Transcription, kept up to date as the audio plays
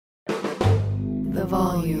the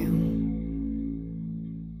volume.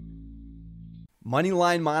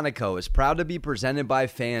 Moneyline Monaco is proud to be presented by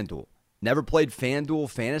FanDuel. Never played FanDuel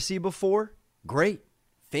Fantasy before? Great.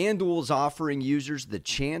 FanDuel is offering users the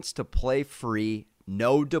chance to play free,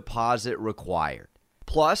 no deposit required.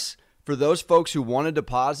 Plus, for those folks who want to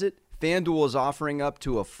deposit, FanDuel is offering up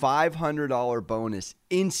to a $500 bonus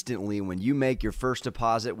instantly when you make your first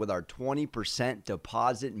deposit with our 20%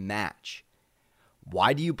 deposit match.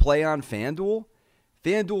 Why do you play on FanDuel?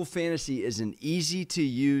 FanDuel Fantasy is an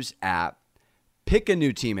easy-to-use app. Pick a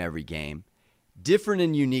new team every game. Different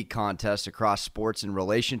and unique contests across sports in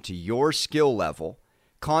relation to your skill level.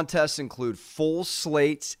 Contests include full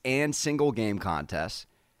slates and single game contests.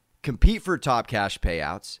 Compete for top cash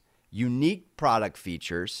payouts, unique product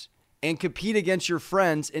features, and compete against your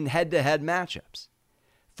friends in head-to-head matchups.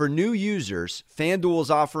 For new users, FanDuel is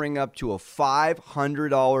offering up to a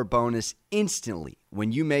 $500 bonus instantly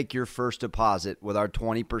when you make your first deposit with our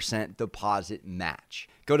 20% deposit match.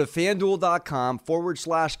 Go to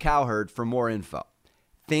FanDuel.com/Cowherd for more info.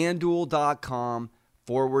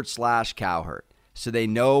 FanDuel.com/Cowherd so they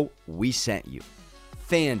know we sent you.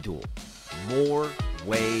 FanDuel, more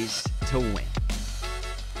ways to win.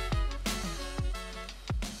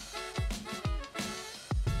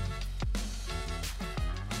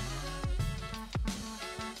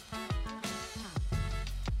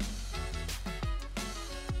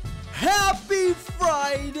 Happy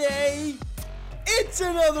Friday! It's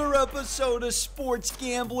another episode of Sports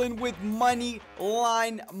Gambling with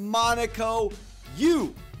Moneyline Monaco.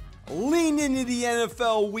 You lean into the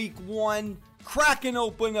NFL Week 1, cracking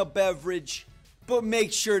open a beverage, but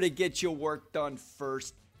make sure to get your work done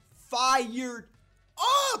first. Fired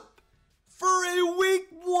up for a Week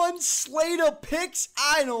 1 slate of picks.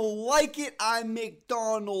 I don't like it. I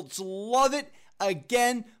McDonald's love it.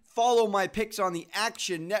 Again, follow my picks on the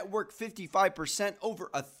Action Network. 55% over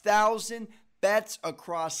 1,000 bets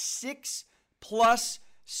across 6+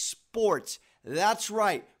 sports. That's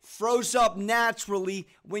right. Froze up naturally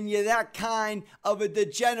when you're that kind of a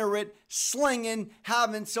degenerate, slinging,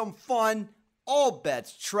 having some fun. All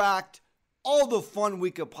bets tracked. All the fun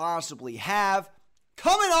we could possibly have.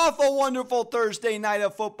 Coming off a wonderful Thursday night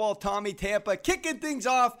of football, Tommy Tampa kicking things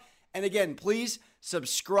off. And again, please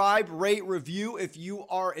subscribe, rate, review if you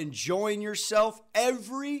are enjoying yourself.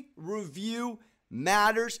 Every review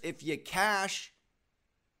matters. If you cash,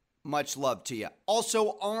 much love to you.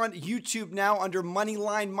 Also on YouTube now under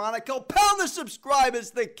Moneyline Monaco. Pound the subscribe,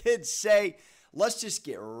 as the kids say. Let's just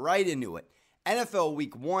get right into it. NFL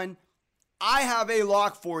Week 1. I have a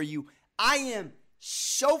lock for you. I am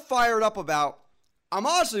so fired up about. I'm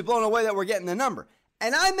honestly blown away that we're getting the number.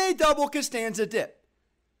 And I may double Costanza dip.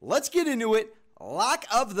 Let's get into it. Lock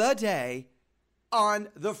of the day on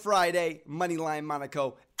the Friday Moneyline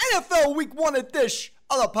Monaco NFL Week 1 edition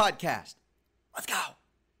of the podcast. Let's go.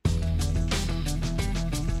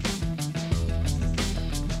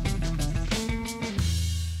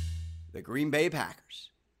 The Green Bay Packers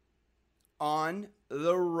on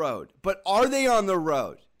the road. But are they on the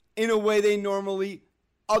road in a way they normally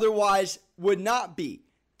otherwise would not be?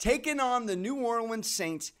 Taking on the New Orleans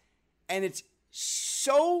Saints, and it's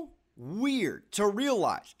so weird to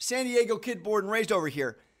realize, San Diego kid born and raised over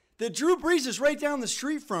here, that Drew Brees is right down the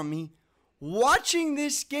street from me watching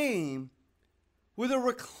this game with a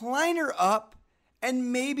recliner up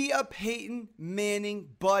and maybe a Peyton Manning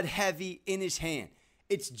Bud Heavy in his hand.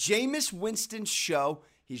 It's Jameis Winston's show.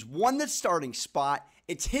 He's won the starting spot.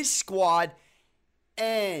 It's his squad.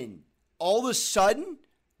 And all of a sudden,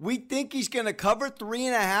 we think he's going to cover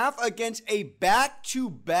 3.5 against a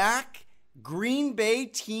back-to-back Green Bay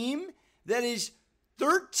team that is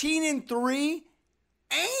 13-3,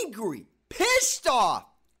 angry, pissed off.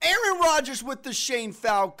 Aaron Rodgers with the Shane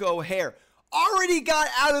Falco hair. Already got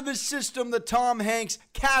out of his system the Tom Hanks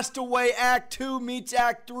Castaway Act 2 meets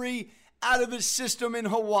Act 3 out of his system in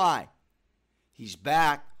Hawaii. He's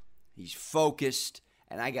back. He's focused.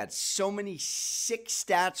 And I got so many sick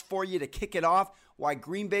stats for you to kick it off why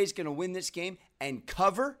Green Bay's going to win this game and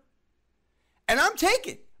cover. And I'm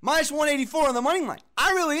taking minus 184 on the money line.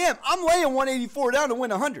 I really am. I'm laying 184 down to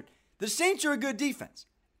win 100. The Saints are a good defense.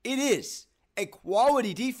 It is a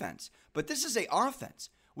quality defense. But this is an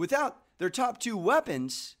offense. Without their top two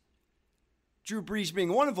weapons, Drew Brees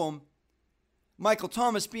being one of them, Michael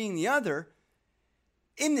Thomas being the other,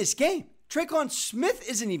 in this game, Tre'Quan Smith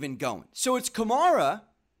isn't even going. So it's Kamara,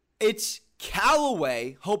 it's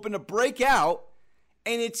Callaway hoping to break out,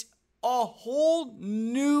 and it's a whole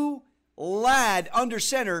new lad under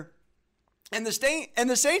center. And the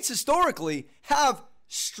Saints historically have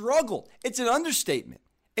struggled. It's an understatement.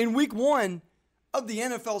 In week 1 of the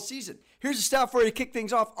NFL season. Here's a stat for you to kick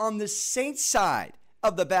things off on the Saints side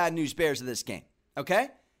of the bad news bears of this game, okay?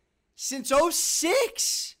 Since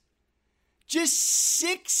 2006, just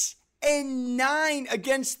 6-9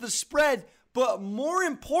 against the spread, but more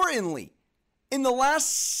importantly, in the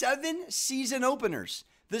last 7 season openers,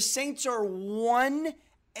 the Saints are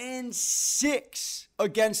 1-6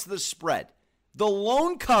 against the spread. The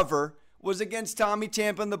lone cover was against Tommy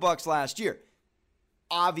Tampa and the Bucs last year.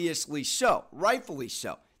 Obviously so, rightfully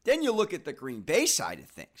so. Then you look at the Green Bay side of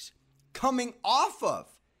things. Coming off of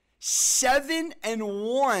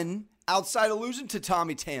 7-1 outside of losing to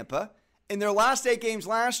Tommy Tampa in their last 8 games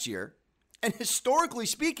last year, and historically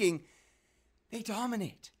speaking, they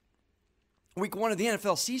dominate. Week 1 of the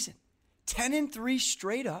NFL season, 10-3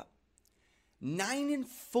 straight up,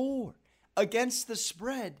 9-4 against the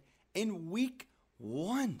spread in week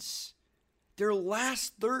 1s. Their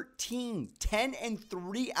last 13,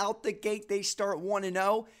 10-3 out the gate. They start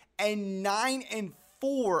 1-0 and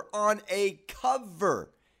 9-4 on a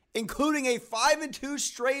cover, including a 5-2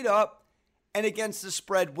 straight up and against the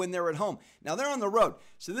spread when they're at home. Now they're on the road.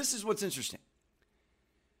 So this is what's interesting.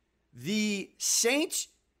 The Saints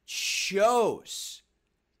chose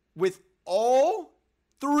with all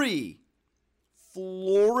 3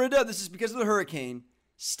 Florida, this is because of the hurricane,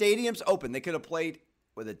 stadiums open. They could have played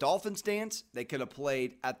where the Dolphins dance. They could have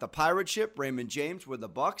played at the Pirate Ship, Raymond James, where the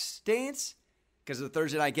Bucs dance because of the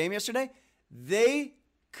Thursday night game yesterday. They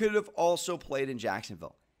could have also played in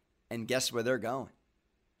Jacksonville. And guess where they're going?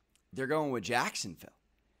 They're going with Jacksonville.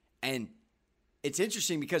 And it's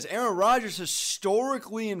interesting because Aaron Rodgers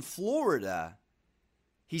historically in Florida,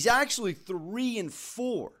 he's actually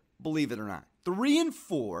 3-4, believe it or not.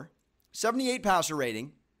 3-4, 78 passer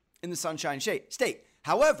rating in the Sunshine State.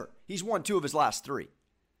 However, he's won 2 of his last 3.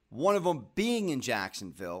 One of them being in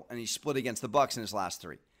Jacksonville, and he's split against the Bucs in his last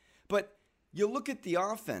 3. But you look at the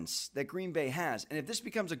offense that Green Bay has, and if this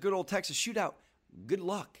becomes a good old Texas shootout, good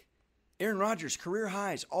luck. Aaron Rodgers, career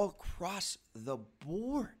highs all across the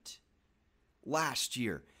board last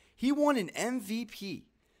year. He won an MVP.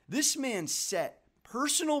 This man set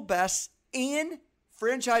personal bests and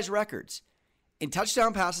franchise records in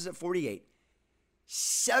touchdown passes at 48,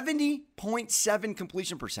 70.7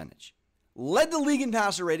 completion percentage, led the league in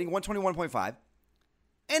passer rating, 121.5,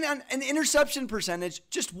 and an interception percentage,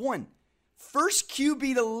 just 1. First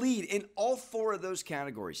QB to lead in all 4 of those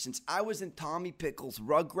categories since I was in Tommy Pickles'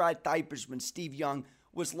 Rugrat diapers when Steve Young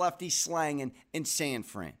was lefty slanging in San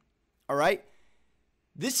Fran. All right?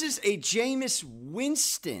 This is a Jameis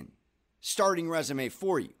Winston starting resume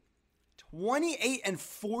for you.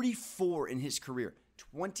 28-44 in his career.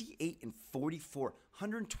 28-44.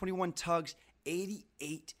 121 tugs,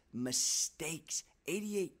 88 mistakes,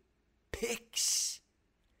 88 picks.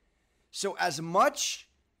 So as much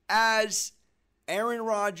as Aaron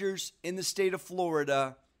Rodgers in the state of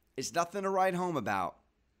Florida is nothing to write home about,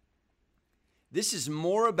 this is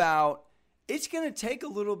more about, it's going to take a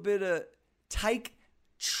little bit of tight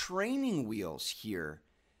training wheels here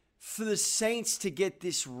for the Saints to get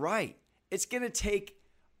this right. It's going to take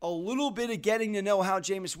a little bit of getting to know how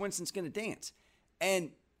Jameis Winston's going to dance.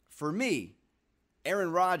 And for me,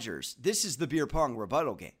 Aaron Rodgers, this is the beer pong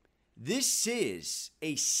rebuttal game. This is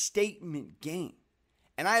a statement game.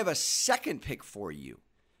 And I have a second pick for you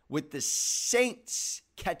with the Saints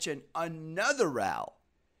catching another L.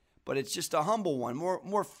 But it's just a humble one,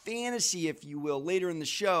 more fantasy, if you will, later in the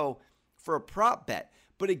show for a prop bet.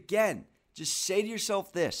 But again, just say to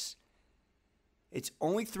yourself this. It's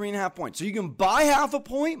only 3.5 points. So you can buy half a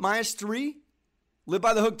point, -3, live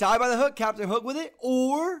by the hook, die by the hook, Captain Hook with it,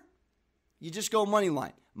 or you just go money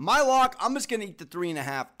line. My lock, I'm just going to eat the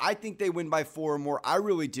 3.5. I think they win by 4 or more. I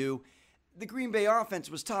really do. The Green Bay offense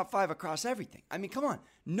was top 5 across everything. I mean, come on.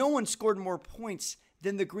 No one scored more points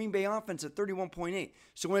than the Green Bay offense at 31.8.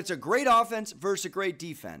 So when it's a great offense versus a great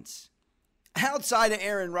defense, outside of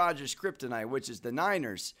Aaron Rodgers' kryptonite, which is the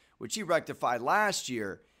Niners, which he rectified last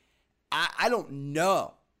year, I don't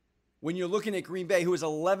know. When you're looking at Green Bay, who was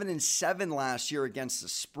 11-7 last year against the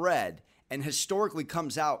spread and historically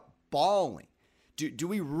comes out balling, do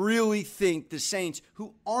we really think the Saints,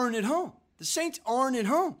 who aren't at home, the Saints aren't at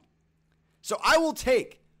home. So I will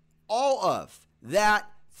take all of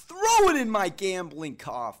that, throw it in my gambling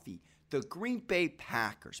coffee. The Green Bay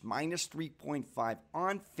Packers, -3.5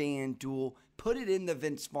 on FanDuel. Put it in the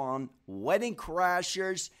Vince Vaughn Wedding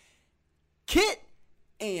Crashers kit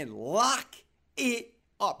and lock it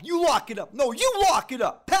up. You lock it up. No, you lock it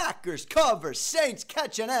up. Packers cover, Saints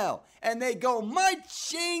catch an L, and they go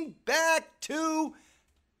marching back to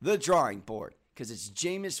the drawing board because it's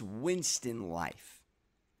Jameis Winston life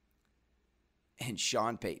and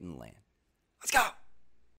Sean Payton land. Let's go.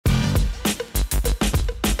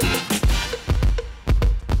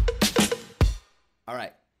 All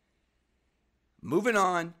right. Moving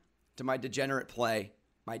on to my degenerate play,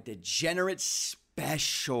 my degenerate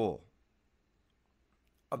special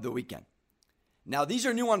of the weekend. Now, these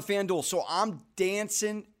are new on FanDuel, so I'm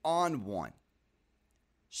dancing on one.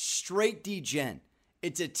 Straight degen.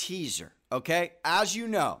 It's a teaser, okay? As you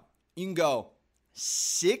know, you can go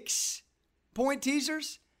 6-point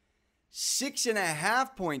teasers,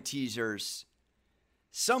 6.5-point teasers.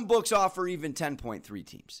 Some books offer even 10.3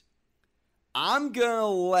 teams. I'm going to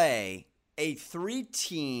lay a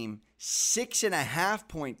 3-team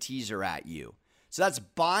 6.5-point teaser at you. So that's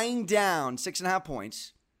buying down 6.5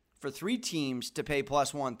 points for 3 teams to pay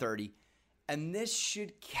plus 130. And this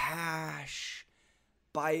should cash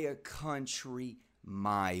by a country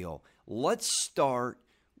mile. Let's start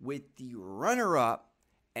with the runner-up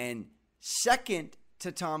and second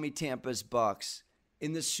to Tommy Tampa's Bucks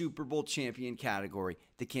in the Super Bowl champion category,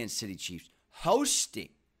 the Kansas City Chiefs, hosting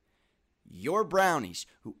your Brownies,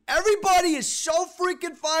 who everybody is so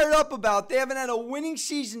freaking fired up about. They haven't had a winning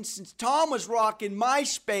season since Tom was rocking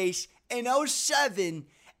MySpace in 2007.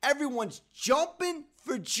 Everyone's jumping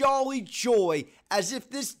for jolly joy as if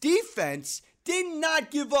this defense did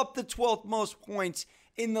not give up the 12th most points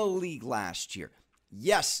in the league last year.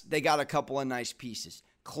 Yes, they got a couple of nice pieces.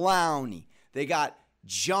 Clowney. They got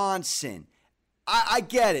Johnson. I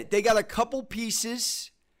get it. They got a couple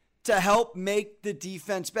pieces to help make the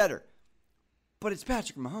defense better. But it's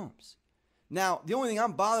Patrick Mahomes. Now, the only thing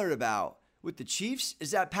I'm bothered about with the Chiefs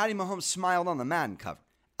is that Patty Mahomes smiled on the Madden cover.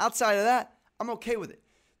 Outside of that, I'm okay with it.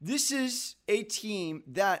 This is a team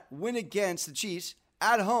that went against the Chiefs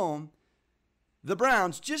at home, the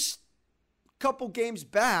Browns, just a couple games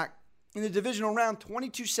back in the divisional round,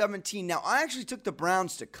 22-17. Now, I actually took the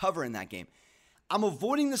Browns to cover in that game. I'm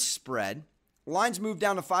avoiding the spread. Lines moved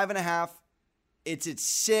down to 5.5. It's at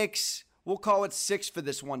 6. We'll call it 6 for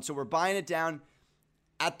this one. So we're buying it down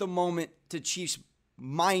at the moment to Chiefs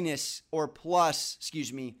minus or plus,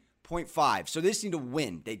 0.5. So they just need to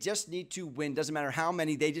win. They just need to win. Doesn't matter how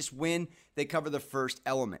many. They just win. They cover the first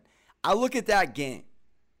element. I look at that game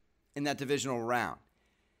in that divisional round.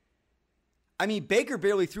 I mean, Baker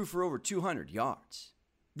barely threw for over 200 yards.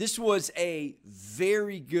 This was a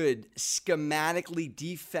very good schematically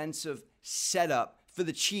defensive setup for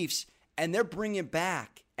the Chiefs, and they're bringing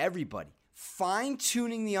back everybody.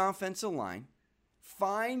 Fine-tuning the offensive line.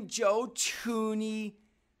 Fine Joe Tooney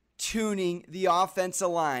tuning the offensive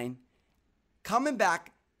line. Coming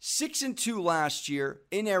back 6-2 last year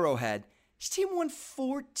in Arrowhead. This team won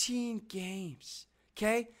 14 games,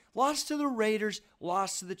 okay? Lost to the Raiders,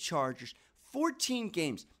 lost to the Chargers. 14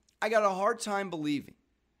 games. I got a hard time believing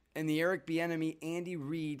in the Eric Bieniemy, Andy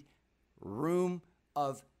Reid room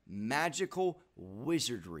of magical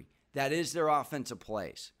wizardry that is their offensive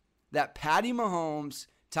plays. That Patty Mahomes,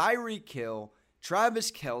 Tyreek Hill,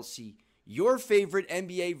 Travis Kelce, your favorite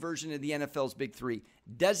NBA version of the NFL's Big Three,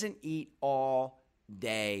 doesn't eat all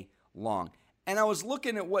day long. And I was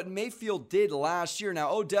looking at what Mayfield did last year.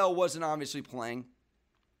 Now, Odell wasn't obviously playing.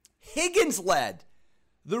 Higgins led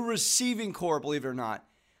the receiving corps, believe it or not.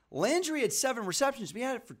 Landry had 7 receptions, but he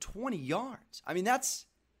had it for 20 yards. I mean, that's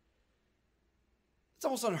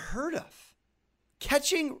almost unheard of.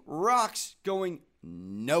 Catching rocks going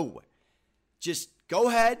nowhere. Just go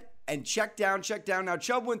ahead and check down. Now,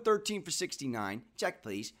 Chubb went 13 for 69. Check,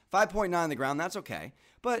 please. 5.9 on the ground. That's okay.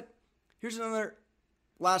 But here's another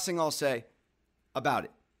last thing I'll say about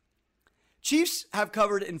it. Chiefs have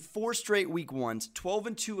covered in 4 straight week ones,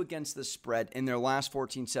 12-2 against the spread in their last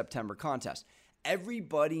 14 September contests.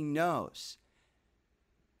 Everybody knows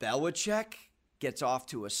Belichick gets off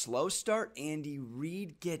to a slow start. Andy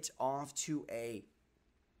Reid gets off to a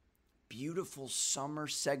beautiful summer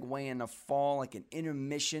segue into fall, like an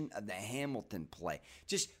intermission of the Hamilton play.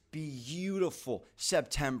 Just beautiful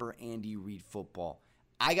September Andy Reid football.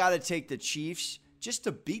 I got to take the Chiefs just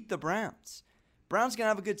to beat the Browns. Browns going to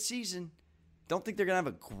have a good season. Don't think they're going to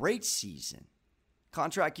have a great season.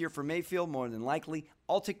 Contract year for Mayfield, more than likely.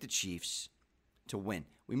 I'll take the Chiefs to win.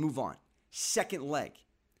 We move on. Second leg.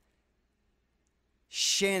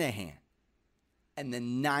 Shanahan and the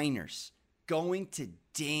Niners going to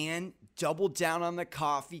Dan, double down on the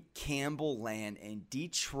coffee, Campbell land in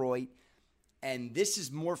Detroit. And this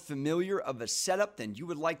is more familiar of a setup than you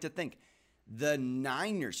would like to think. The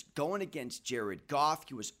Niners going against Jared Goff.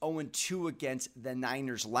 He was 0-2 against the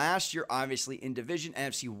Niners last year, obviously in division,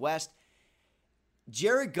 NFC West.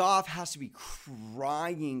 Jared Goff has to be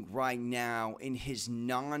crying right now in his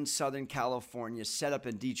non-Southern California setup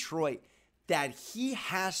in Detroit that he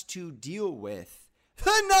has to deal with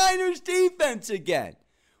The Niners defense again.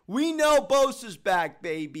 We know Bosa's back,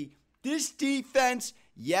 baby. This defense,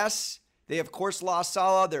 yes, they of course lost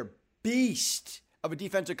Saleh, their beast of a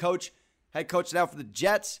defensive coach, head coach now for the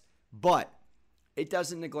Jets, but it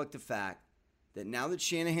doesn't neglect the fact that now that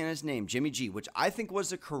Shanahan has named Jimmy G, which I think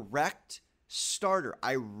was a correct starter,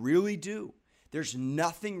 I really do. There's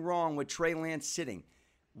nothing wrong with Trey Lance sitting,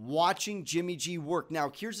 watching Jimmy G work. Now,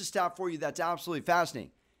 here's a stat for you that's absolutely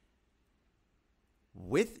fascinating.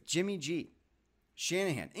 With Jimmy G,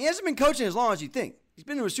 Shanahan, he hasn't been coaching as long as you think. He's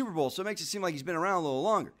been to a Super Bowl, so it makes it seem like he's been around a little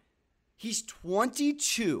longer. He's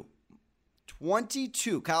 22,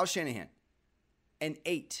 Kyle Shanahan, and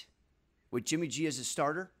 8 with Jimmy G as a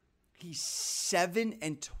starter. He's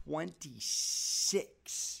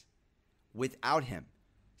 7-26 without him.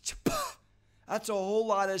 That's a whole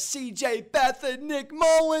lot of C.J. Beathard, Nick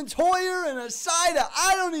Mullins, Hoyer, and Asida.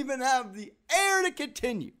 I don't even have the air to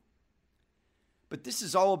continue. But this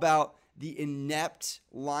is all about the inept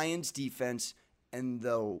Lions defense and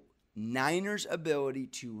the Niners' ability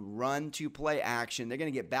to run, to play action. They're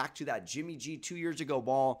going to get back to that Jimmy G 2 years ago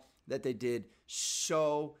ball that they did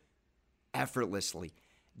so effortlessly.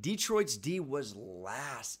 Detroit's D was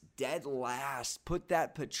last, dead last. Put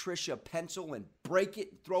that Patricia pencil and break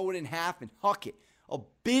it, throw it in half and huck it.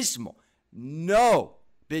 Abysmal. No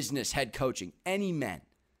business head coaching. Any men.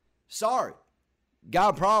 Sorry.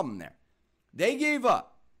 Got a problem there. They gave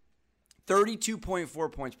up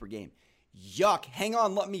 32.4 points per game. Yuck. Hang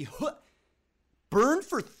on. Let me burn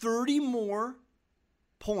for 30 more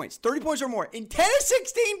points. 30 points or more. In 10 of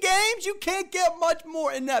 16 games, you can't get much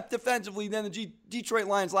more inept defensively than the Detroit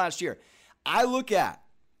Lions last year. I look at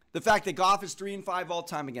the fact that Goff is 3-5 all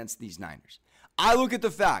time against these Niners. I look at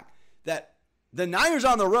the fact that the Niners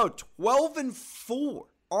on the road, 12-4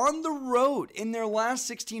 on the road in their last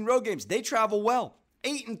 16 road games. They travel well.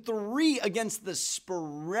 8-3 against the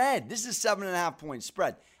spread. This is 7.5 point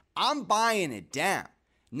spread. I'm buying it down.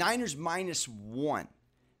 Niners -1.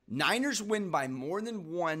 Niners win by more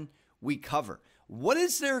than 1. We cover. What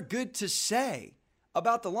is there good to say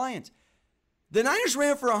about the Lions? The Niners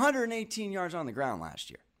ran for 118 yards on the ground last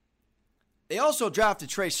year. They also drafted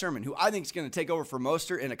Trey Sermon, who I think is going to take over for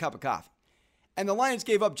Mostert in a cup of coffee. And the Lions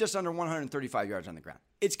gave up just under 135 yards on the ground.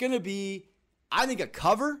 It's going to be, I think, a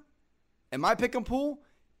cover. In my pick and pool,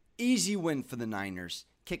 easy win for the Niners.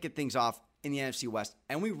 Kicking things off in the NFC West.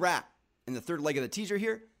 And we wrap in the third leg of the teaser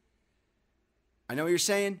here. I know what you're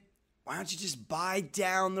saying. Why don't you just buy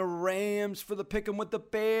down the Rams for the pick 'em with the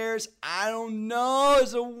Bears? I don't know.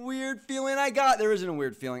 It's a weird feeling I got. There isn't a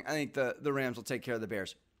weird feeling. I think the Rams will take care of the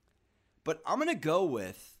Bears. But I'm going to go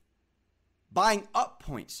with buying up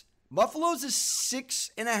points. Buffalo's a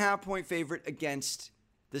 6.5 point favorite against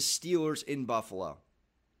the Steelers in Buffalo.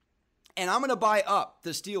 And I'm going to buy up the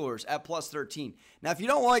Steelers at +13. Now, if you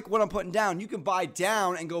don't like what I'm putting down, you can buy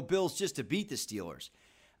down and go Bills just to beat the Steelers.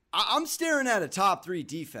 I'm staring at a top 3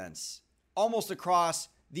 defense almost across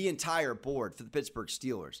the entire board for the Pittsburgh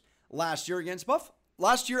Steelers. Last year against Buffalo.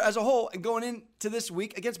 Last year as a whole and going into this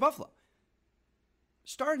week against Buffalo.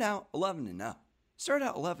 Started out 11-0. Started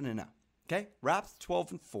out 11-0. Okay? Wrapped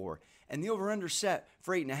 12-4. And the over-under set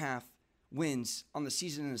for 8.5 wins on the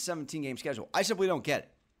season in a 17-game schedule. I simply don't get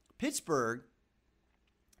it. Pittsburgh,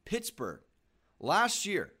 last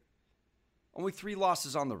year, only 3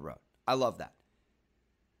 losses on the road. I love that.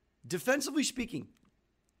 Defensively speaking,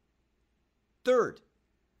 third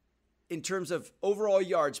in terms of overall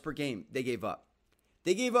yards per game they gave up.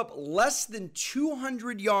 They gave up less than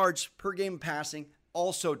 200 yards per game passing,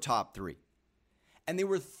 also top 3. And they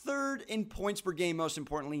were third in points per game, most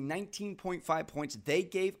importantly, 19.5 points they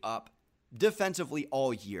gave up defensively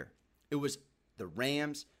all year. It was the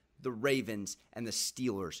Rams, the Ravens, and the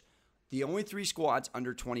Steelers. The only 3 squads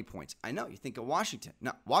under 20 points. I know, you think of Washington.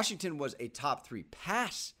 No, Washington was a top 3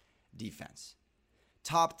 pass defense.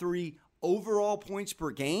 Top 3 overall points per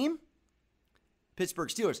game, Pittsburgh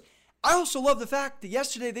Steelers. I also love the fact that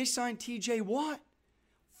yesterday they signed TJ Watt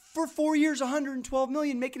for 4 years, $112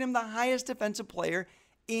 million, making him the highest defensive player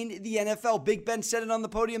in the NFL. Big Ben said it on the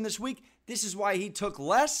podium this week. This is why he took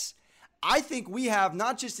less. I think we have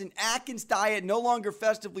not just an Atkins diet, no longer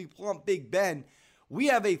festively plump Big Ben. We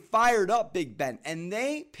have a fired up Big Ben, and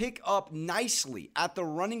they pick up nicely at the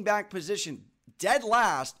running back position, dead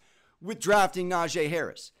last, with drafting Najee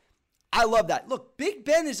Harris. I love that. Look, Big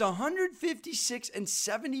Ben is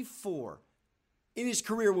 156-74 in his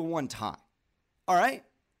career with 1 tie. All right?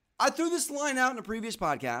 I threw this line out in a previous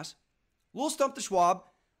podcast. We'll stump the Schwab.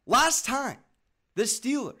 Last time, the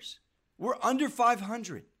Steelers were under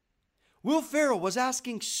 500. Will Ferrell was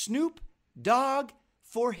asking Snoop Dogg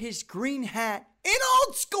for his green hat in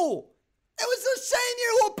old school. It was the same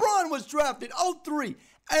year LeBron was drafted, 03.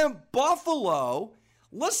 And Buffalo,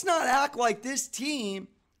 let's not act like this team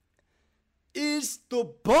is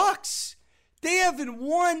the Bucks. They haven't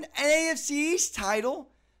won an AFC East title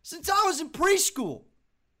since I was in preschool.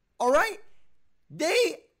 All right?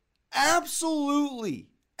 They absolutely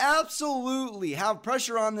have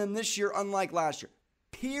pressure on them this year, unlike last year.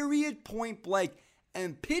 Period, point blank.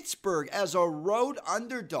 And Pittsburgh, as a road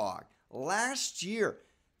underdog last year,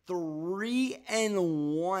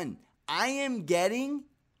 3-1. I am getting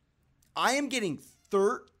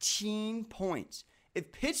 13 points.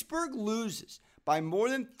 If Pittsburgh loses by more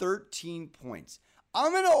than 13 points,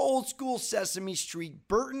 I'm going to old school Sesame Street,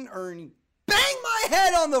 Bert and Ernie, bang my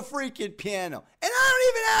head on the freaking piano. And I don't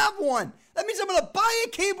even have one. That means I'm going to buy a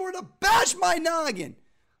keyboard to bash my noggin.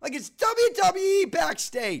 Like it's WWE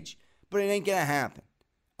backstage. But it ain't going to happen.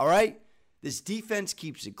 All right? This defense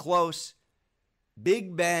keeps it close.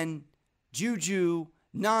 Big Ben, Juju,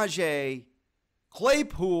 Najee,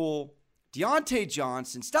 Claypool, Deontay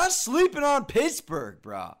Johnson. Stop sleeping on Pittsburgh,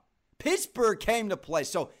 bro. Pittsburgh came to play.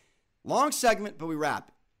 So, long segment, but we wrap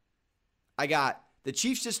it. I got the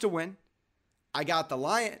Chiefs just to win. I got the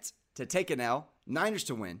Lions to take an L, Niners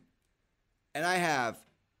to win. And I have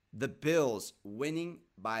the Bills winning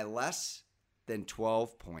by less than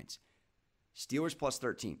 12 points. Steelers plus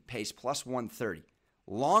 13, Pace plus 130.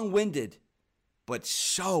 Long-winded, but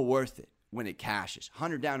so worth it when it cashes.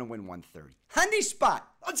 100 down to win 130. Handy spot.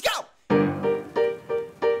 Let's go.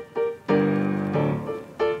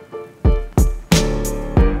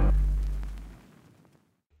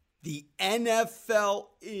 The NFL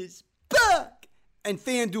is back. And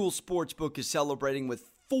FanDuel Sportsbook is celebrating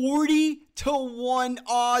with 40-1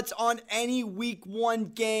 odds on any Week 1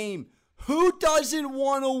 game. Who doesn't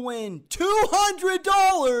want to win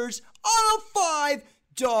 $200 on a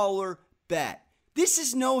 $5 bet? This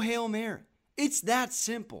is no Hail Mary. It's that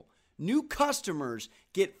simple. New customers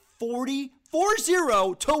get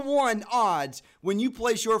 40-1 odds when you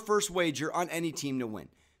place your first wager on any team to win.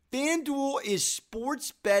 FanDuel is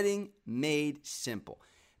sports betting made simple.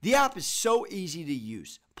 The app is so easy to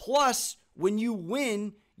use. Plus, when you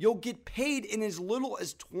win, you'll get paid in as little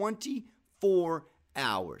as 24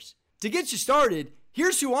 hours. To get you started,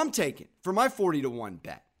 here's who I'm taking for my 40-1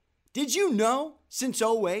 bet. Did you know since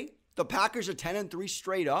 08, the Packers are 10-3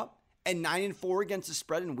 straight up and 9-4 against the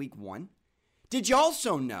spread in Week 1? Did you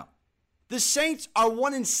also know the Saints are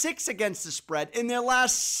 1-6 against the spread in their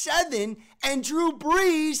last 7, and Drew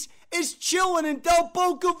Brees is chilling in Del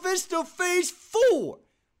Boca Vista Phase 4?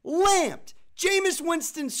 Lamped, Jameis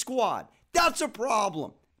Winston's squad. That's a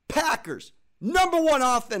problem. Packers,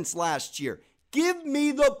 #1 offense last year. Give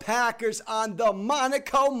me the Packers on the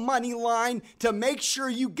Monaco money line to make sure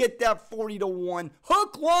you get that 40-1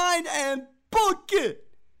 hook, line, and book it.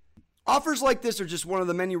 Offers like this are just one of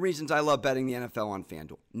the many reasons I love betting the NFL on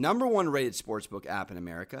FanDuel. #1 rated sportsbook app in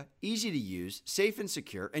America, easy to use, safe and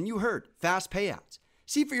secure, and you heard, fast payouts.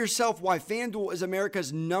 See for yourself why FanDuel is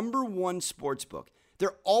America's #1 sportsbook.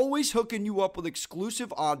 They're always hooking you up with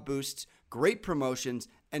exclusive odd boosts, great promotions,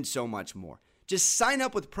 and so much more. Just sign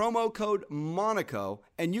up with promo code Monaco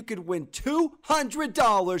and you could win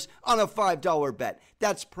 $200 on a $5 bet.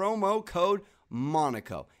 That's promo code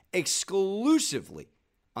Monaco exclusively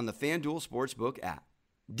on the FanDuel Sportsbook app.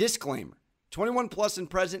 Disclaimer: 21 plus and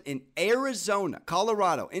present in Arizona,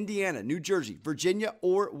 Colorado, Indiana, New Jersey, Virginia,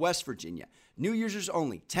 or West Virginia. New users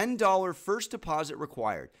only. $10 first deposit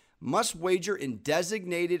required. Must wager in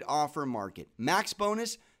designated offer market. Max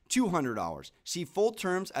bonus $200. See full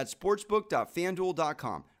terms at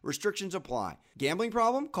sportsbook.fanduel.com. Restrictions apply. Gambling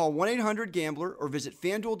problem? Call 1-800-GAMBLER or visit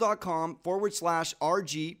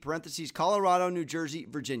fanduel.com/RG, parentheses, Colorado, New Jersey,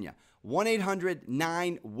 Virginia.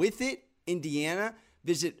 1-800-9-WITH-IT, Indiana.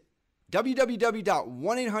 Visit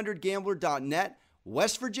www.1800gambler.net,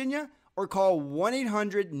 West Virginia, or call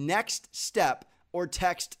 1-800-NEXT-STEP or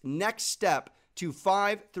text NEXT STEP to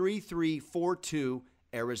 53342,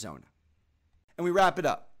 Arizona. And we wrap it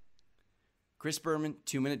up. Chris Berman,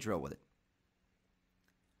 2-minute drill with it.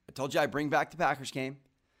 I told you I'd bring back the Packers game.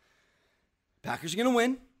 Packers are going to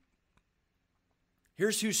win.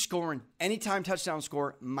 Here's who's scoring. Anytime touchdown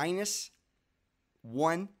score,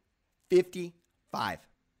 -155.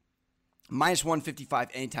 -155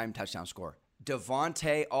 anytime touchdown score.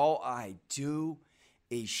 Devontae, all I do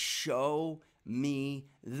is show me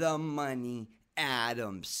the money.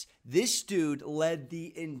 Adams. This dude led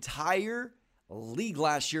the entire league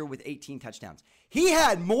last year with 18 touchdowns. He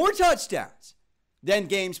had more touchdowns than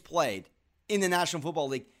games played in the National Football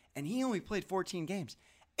League, and he only played 14 games.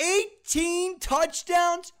 18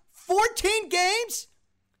 touchdowns, 14 games?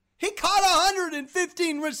 He caught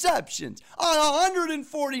 115 receptions on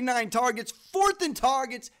 149 targets, 4th in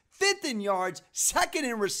targets, 5th in yards, 2nd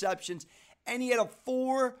in receptions, and he had a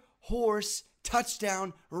 4-horse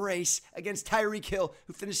touchdown race against Tyreek Hill,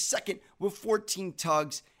 who finished 2nd with 14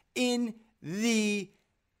 tugs in the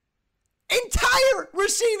entire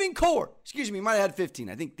receiving corps. Excuse me, he might have had 15.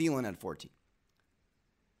 I think Thielen had 14.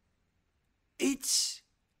 It's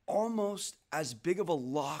almost as big of a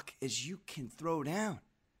lock as you can throw down.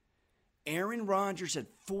 Aaron Rodgers had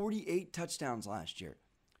 48 touchdowns last year.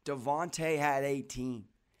 Devontae had 18.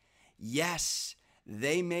 Yes,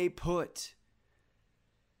 they may put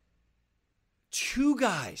 2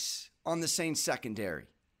 guys on the Saints secondary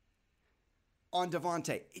on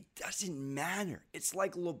Devontae. It doesn't matter. It's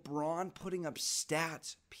like LeBron putting up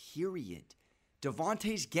stats, period.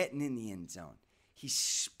 Devontae's getting in the end zone. He's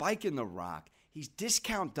spiking the rock. He's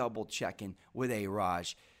discount double checking with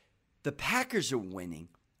A-Raj. The Packers are winning.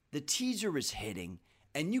 The teaser is hitting,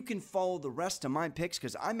 and you can follow the rest of my picks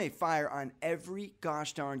because I may fire on every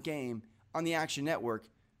gosh darn game on the Action Network.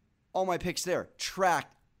 All my picks there.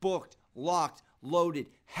 Tracked, booked, locked, loaded.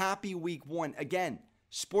 Happy week 1. Again,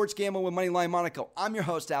 Sports Gamble with Moneyline Monaco. I'm your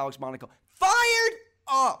host, Alex Monaco. Fired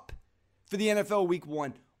up for the NFL week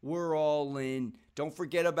 1. We're all in. Don't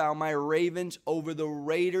forget about my Ravens over the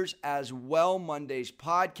Raiders as well. Monday's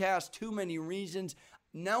podcast. Too many reasons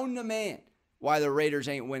known to man why the Raiders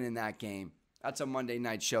ain't winning that game. That's a Monday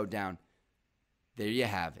night showdown. There you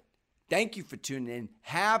have it. Thank you for tuning in.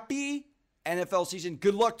 Happy NFL season.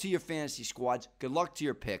 Good luck to your fantasy squads. Good luck to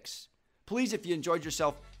your picks. Please, if you enjoyed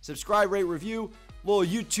yourself, subscribe, rate, review. Little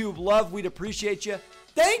YouTube love. We'd appreciate you.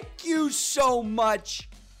 Thank you so much.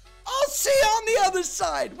 I'll see you on the other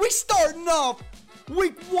side. We starting off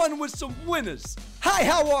week 1 with some winners. Hi,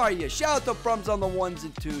 how are you? Shout out to Brums on the 1s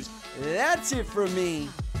and 2s. That's it for me.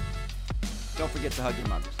 Don't forget to hug your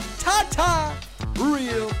mothers. Ta-ta!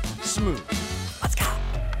 Real smooth. Let's go.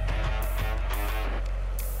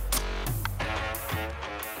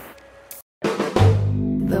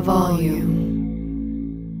 The volume.